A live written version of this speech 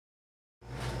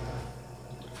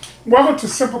Welcome to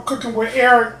Simple Cooking with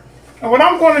Eric. And what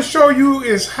I'm going to show you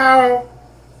is how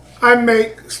I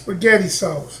make spaghetti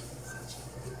sauce.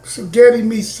 Spaghetti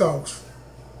meat sauce.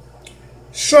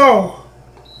 So,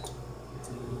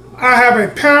 I have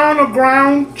a pound of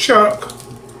ground chuck.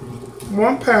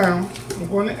 1 pound. I'm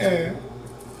going to add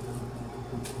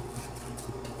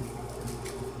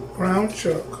ground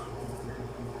chuck.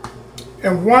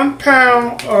 And 1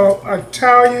 pound of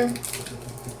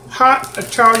hot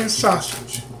Italian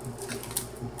sausage.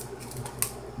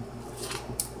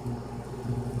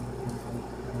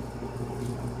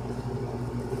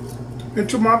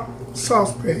 Into my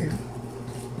saucepan.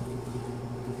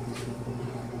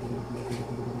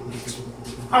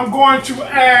 I'm going to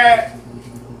add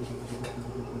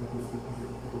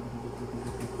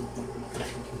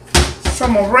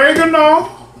some oregano.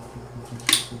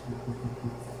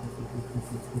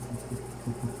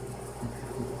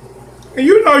 And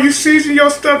you know you season your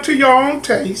stuff to your own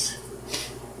taste.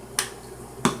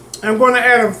 I'm going to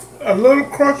add a little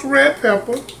crushed red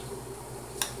pepper.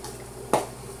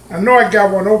 I know I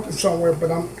got one open somewhere,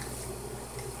 but I'm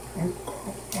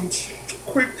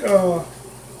quick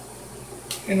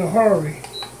in a hurry.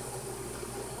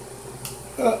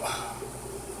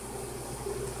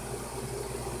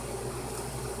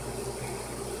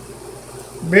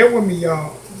 Bear with me,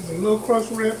 y'all. A little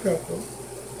crushed red pepper.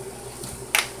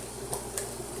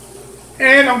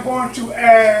 And I'm going to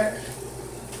add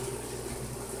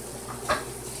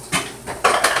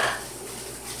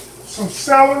some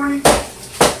celery.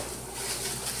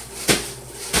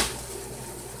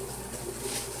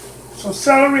 Some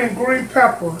celery and green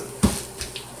pepper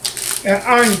and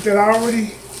onions that I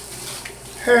already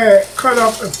had cut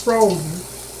up and frozen.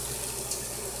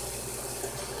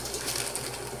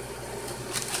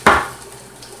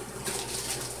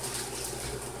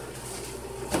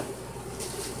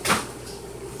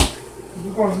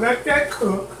 We're going to let that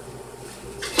cook.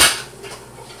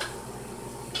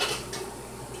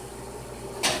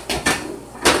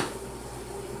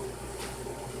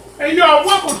 Hey y'all,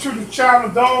 welcome to the channel.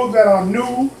 Those that are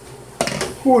new,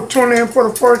 who are tuning in for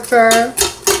the first time,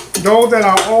 those that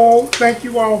are old, thank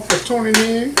you all for tuning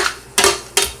in.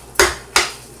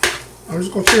 I'm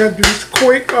just going to try to do this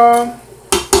quick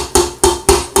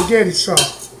spaghetti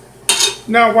sauce.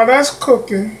 Now while that's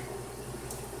cooking,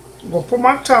 I'm going to put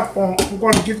my top on. I'm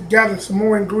going to gather some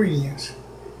more ingredients.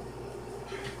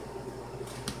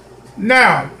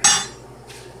 Now,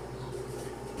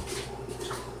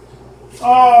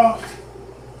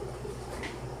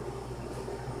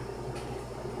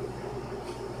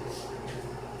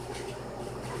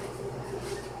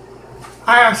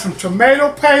 I have some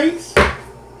tomato paste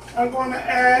I'm going to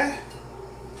add.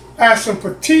 I have some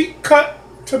petite cut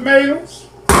tomatoes.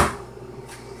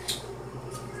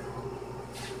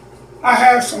 I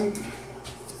have some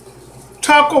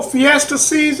taco fiesta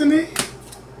seasoning.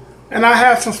 And I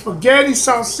have some spaghetti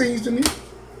sauce seasoning.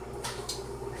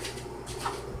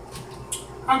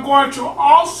 I'm going to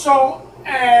also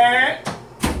add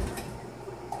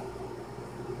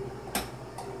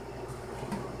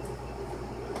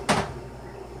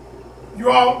you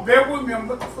all bear with me, I'm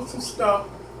looking for some stuff.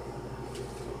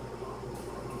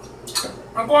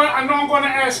 I know I'm going to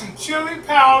add some chili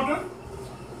powder,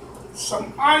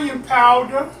 some onion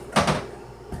powder,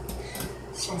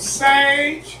 some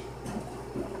sage,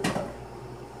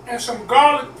 and some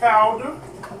garlic powder,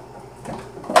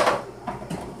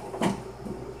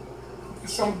 and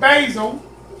some basil.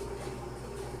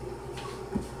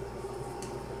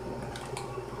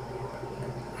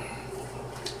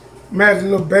 I'm adding a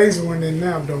little basil in there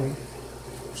now though,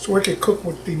 so it can cook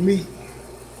with the meat.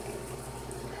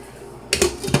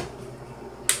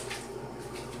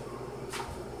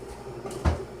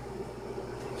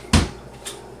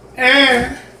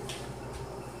 And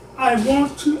I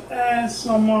want to add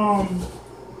some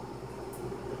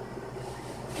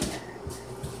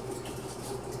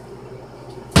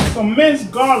minced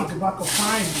garlic if I can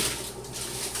find it.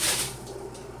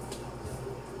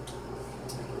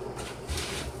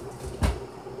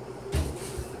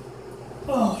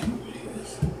 Oh, here it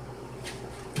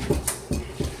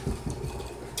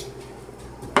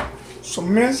is.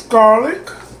 Some minced garlic.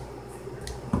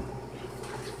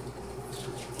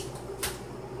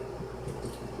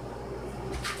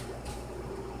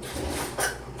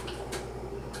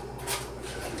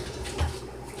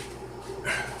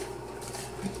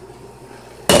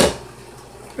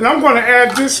 And I'm going to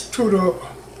add this to the,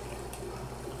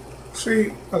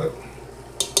 see, a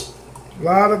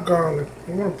lot of garlic.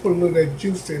 I'm going to put a little of that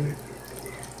juice in it.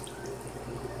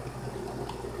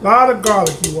 A lot of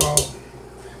garlic, you all.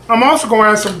 I'm also going to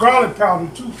add some garlic powder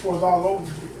too before it's all over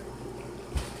here.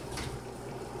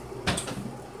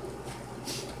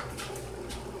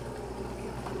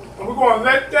 going to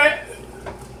let that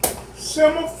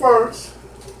simmer first.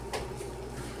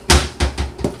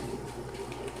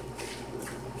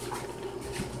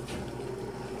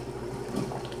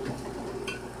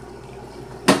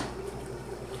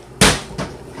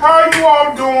 How are you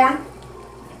all doing?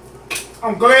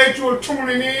 I'm glad you are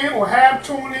tuning in or have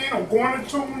tuned in or going to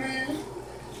tune in.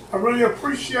 I really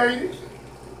appreciate it.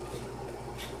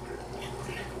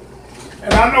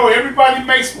 And I know everybody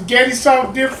makes spaghetti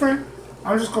sauce different.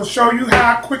 I'm just going to show you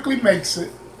how I quickly makes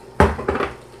it.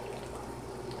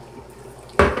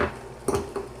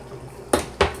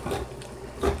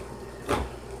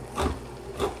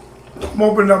 I'm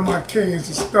opening up my cans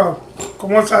and stuff.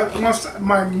 Cause once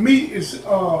my meat is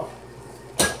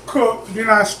cooked, then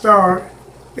I start.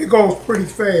 It goes pretty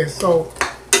fast. So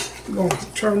I'm going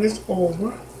to turn this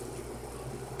over.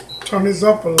 Turn this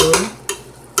up a little.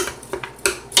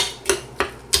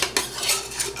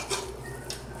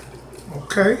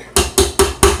 Okay.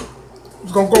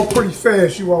 It's going to go pretty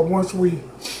fast, you all, once we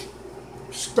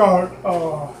start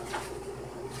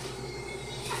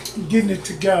getting it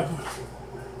together.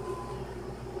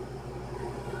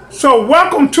 So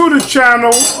welcome to the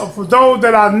channel. For those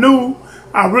that are new,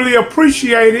 I really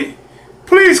appreciate it.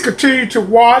 Please continue to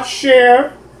watch,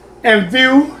 share, and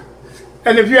view.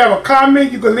 And if you have a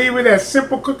comment, you can leave it at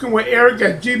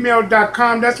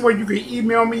simplecookingwitheric@gmail.com. That's where you can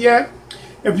email me at.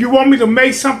 If you want me to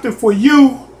make something for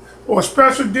you or a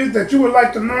special dish that you would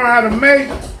like to learn how to make,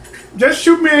 just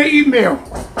shoot me an email.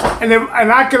 And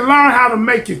I can learn how to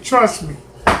make it, trust me.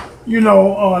 You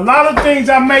know, a lot of things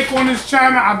I make on this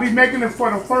channel, I'll be making it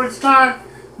for the first time.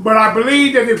 But I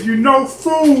believe that if you know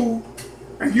food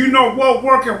and you know what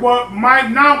works and what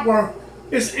might not work,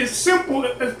 it's simple.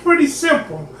 It's pretty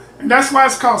simple. And that's why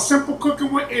it's called Simple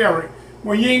Cooking with Eric.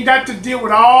 When you ain't got to deal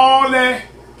with all that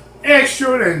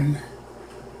extra and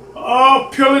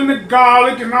peeling the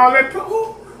garlic and all that.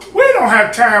 We don't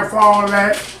have time for all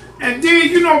that. And then,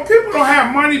 you know, people don't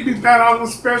have money to be buying all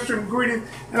those special ingredients.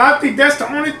 And I think that's the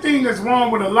only thing that's wrong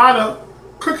with a lot of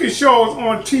cooking shows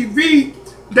on TV.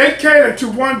 They cater to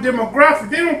one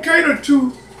demographic. They don't cater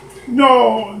to, you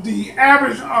know, the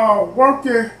average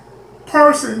working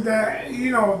person that,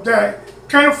 you know, that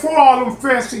can't afford all them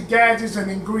fancy gadgets and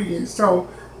ingredients. So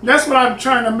that's what I'm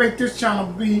trying to make this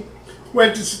channel be,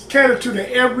 where to cater to the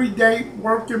everyday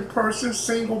working person,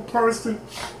 single person,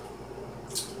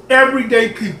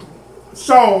 everyday people.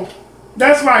 So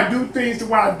that's why I do things the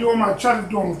way I do them. I try to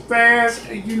do them fast.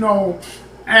 You know,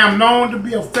 I am known to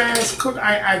be a fast cook.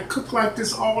 I cook like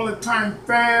this all the time,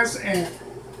 fast, and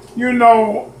you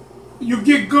know, you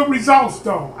get good results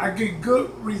though. I get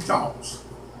good results.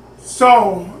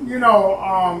 So, you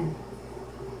know,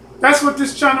 that's what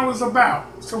this channel is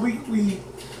about. So we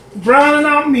browning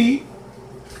our meat.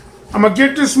 I'm gonna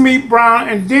get this meat brown,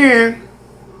 and then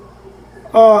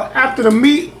after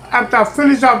I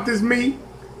finish off this meat,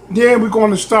 then we're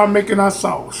going to start making our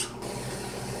sauce.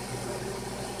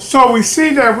 So we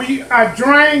see that I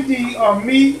drained the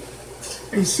meat,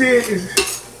 and see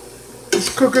it's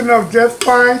cooking up just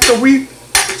fine.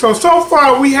 So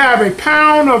far we have a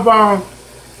pound of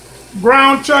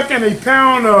ground chuck and a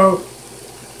pound of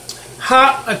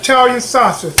hot Italian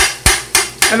sausage.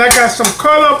 And I got some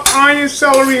cut up onion,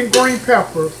 celery, and green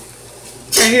pepper.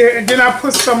 And then I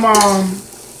put some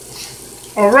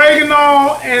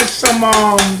oregano and some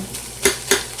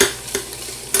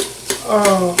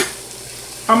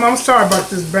I'm sorry about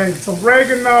this, baby. Some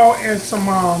oregano and some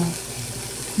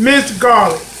minced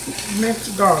garlic.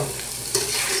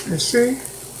 You see?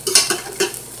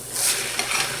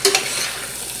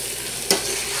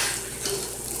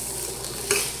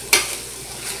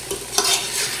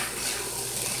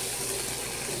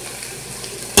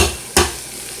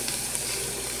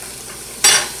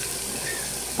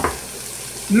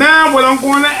 Now what I'm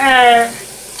going to add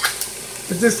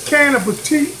is this can of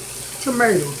petite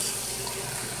tomatoes.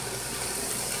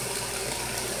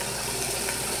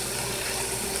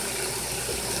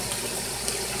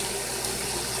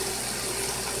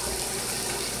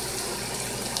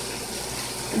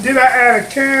 And then I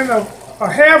add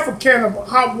half a can of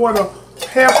hot water,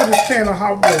 half of this can of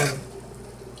hot water.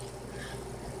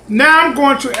 Now I'm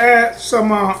going to add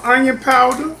some onion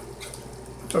powder. I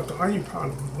thought the onion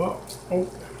powder was up. Oh.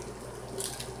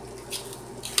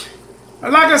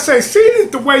 And like I say, season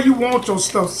it the way you want your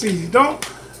stuff seasoned. Don't,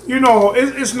 you know,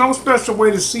 it's no special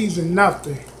way to season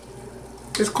nothing.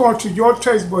 It's according to your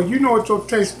taste buds. You know what your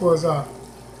taste buds are.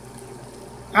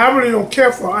 I really don't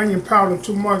care for onion powder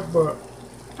too much, but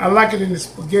I like it in the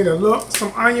spaghetti. Look,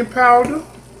 some onion powder.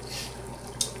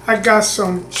 I got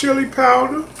some chili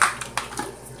powder.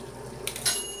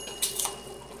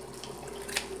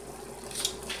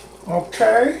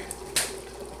 Okay.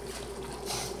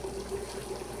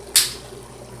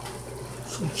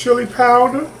 Some chili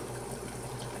powder.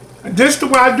 And this is the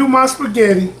way I do my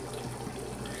spaghetti.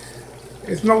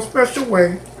 There's no special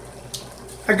way.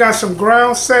 I got some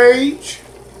ground sage.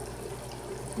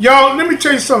 Y'all, let me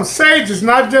tell you something. Sage is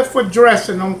not just for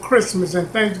dressing on Christmas and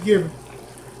Thanksgiving.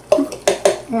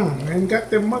 I ain't got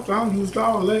that much. I don't use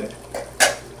all that.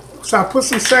 So I put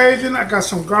some sage in. I got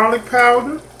some garlic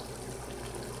powder.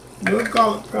 A little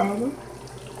garlic powder.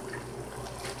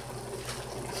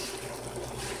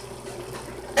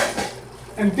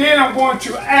 And then I'm going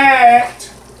to add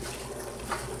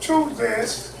to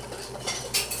this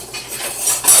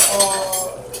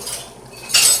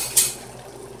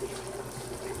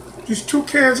these 2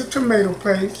 cans of tomato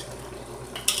paste.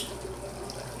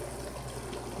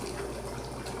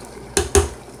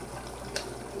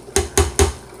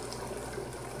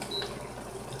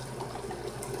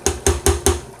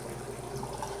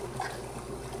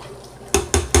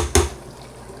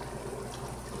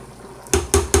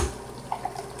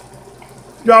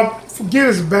 Y'all forget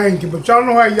it's banking, but y'all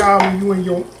know how y'all when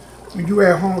you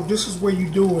at home, this is where you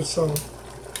do it. So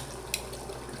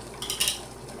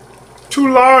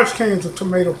 2 large cans of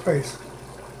tomato paste.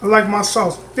 I like my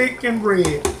sauce thick and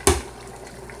red.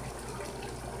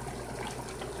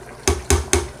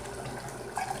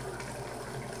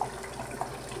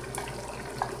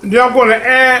 And then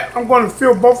I'm going to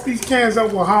fill both these cans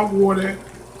up with hot water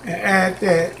and add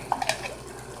that.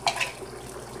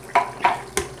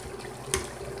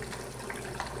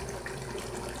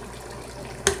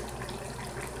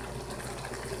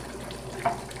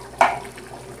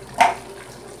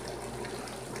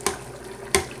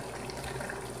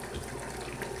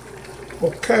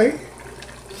 Okay,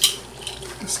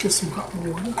 let's get some hot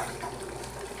water.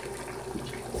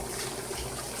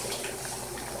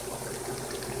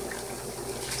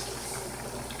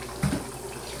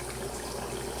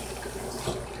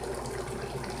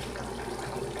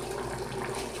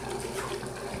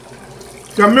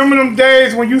 Y'all remember them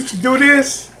days when you used to do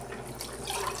this?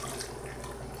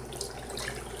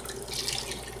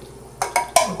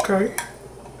 Okay,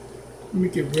 let me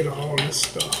get rid of all this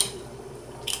stuff.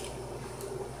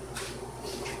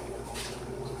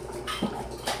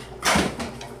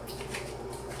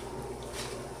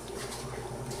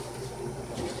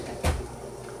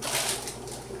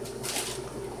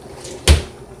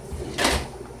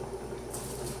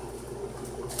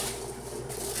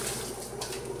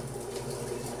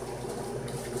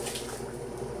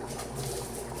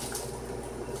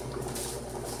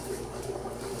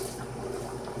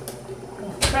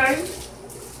 Okay.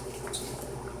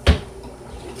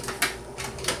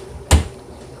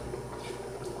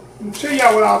 Let me tell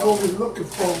y'all what I was always looking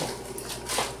for.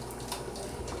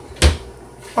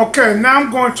 Okay, now I'm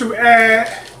going to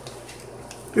add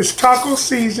this taco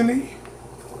seasoning.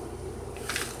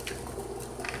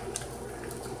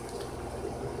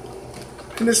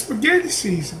 And the spaghetti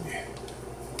seasoning.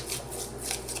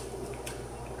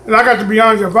 And I got to be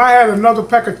honest, if I had another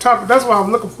pack of taco, that's why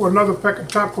I'm looking for another pack of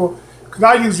taco, because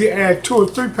I usually add 2 or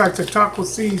 3 packs of taco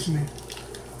seasoning.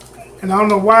 And I don't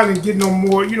know why I didn't get no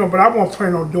more, but I won't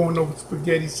plan on doing no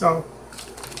spaghetti. So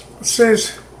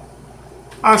since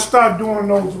I stopped doing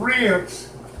those ribs,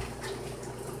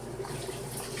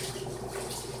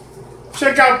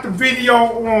 check out the video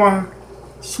on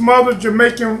smothered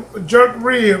Jamaican jerk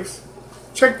ribs.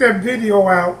 Check that video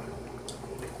out.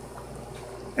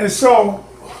 And so,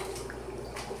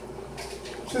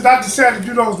 since I decided to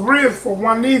do those ribs for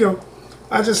Juanita,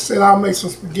 I just said I'll make some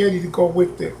spaghetti to go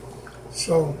with it.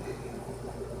 So,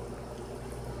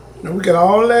 now we got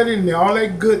all that in there, all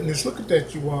that goodness. Look at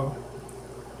that, you all.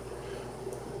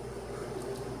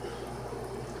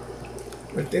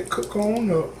 Let that cook on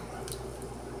up.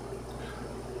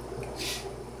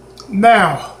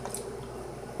 Now,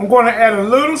 I'm going to add a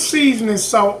little seasoning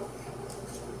salt.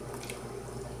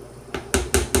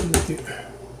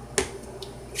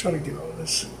 Try to get all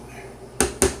this in there.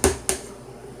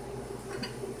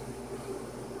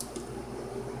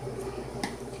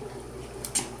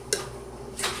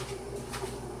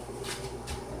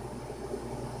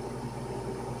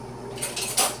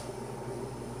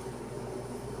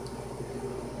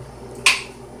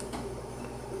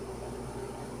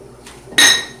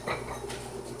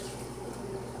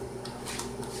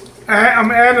 I'm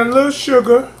adding a little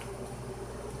sugar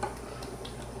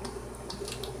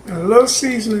and a little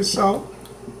seasoning salt.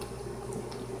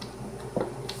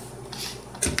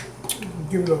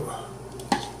 Give it over.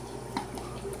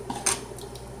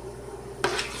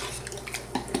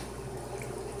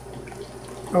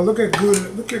 Oh, look at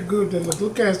good that looks.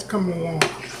 Look at it's coming along.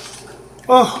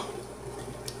 Oh,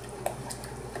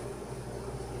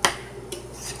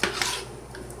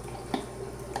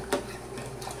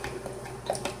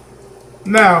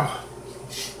 Now,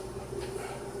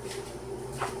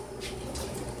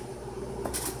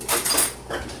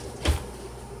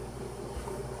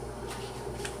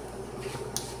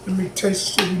 let me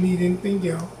taste if we need anything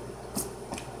else.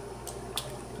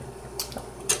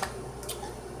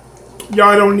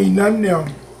 Y'all don't need nothing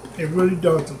else. It really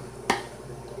doesn't.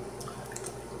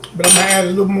 But I'm gonna add a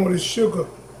little more of the sugar.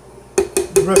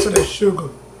 The rest of that sugar.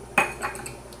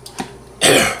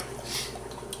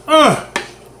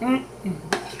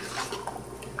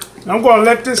 I'm gonna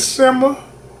let this simmer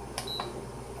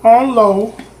on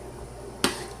low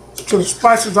till the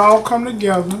spices all come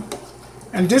together.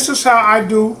 And this is how I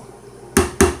do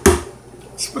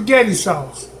spaghetti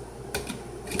sauce.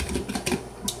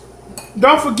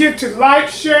 Don't forget to like,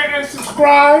 share, and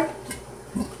subscribe.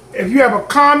 If you have a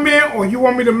comment or you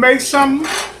want me to make something,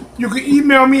 you can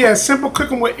email me at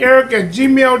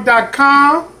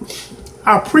simplecookingwitheric@gmail.com.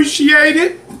 I appreciate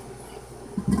it.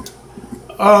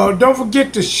 Don't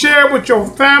forget to share with your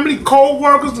family,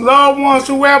 co-workers, loved ones,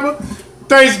 whoever.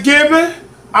 Thanksgiving,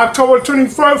 October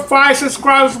 21st, 5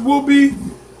 subscribers will be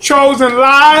chosen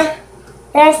live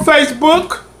on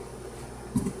Facebook.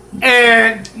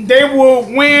 And they will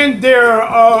win their,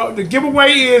 the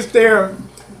giveaway is their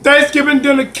Thanksgiving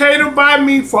dinner catered by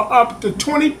me for up to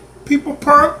 20 people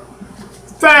per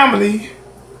family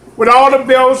with all the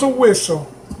bells and whistles.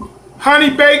 Honey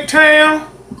baked ham,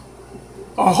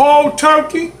 a whole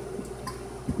turkey,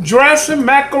 dressing,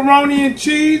 macaroni and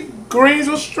cheese, greens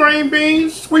or string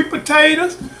beans, sweet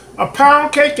potatoes, a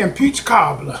pound cake, and peach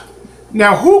cobbler.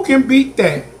 Now who can beat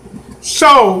that?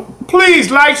 So please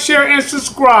like, share, and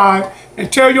subscribe, and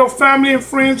tell your family and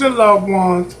friends and loved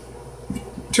ones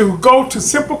to go to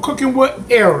Simple Cooking with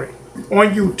Eric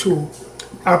on YouTube.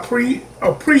 I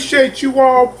appreciate you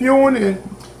all viewing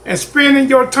and spending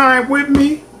your time with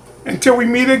me. Until we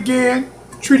meet again,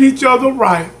 treat each other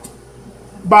right.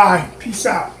 Bye. Peace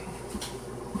out.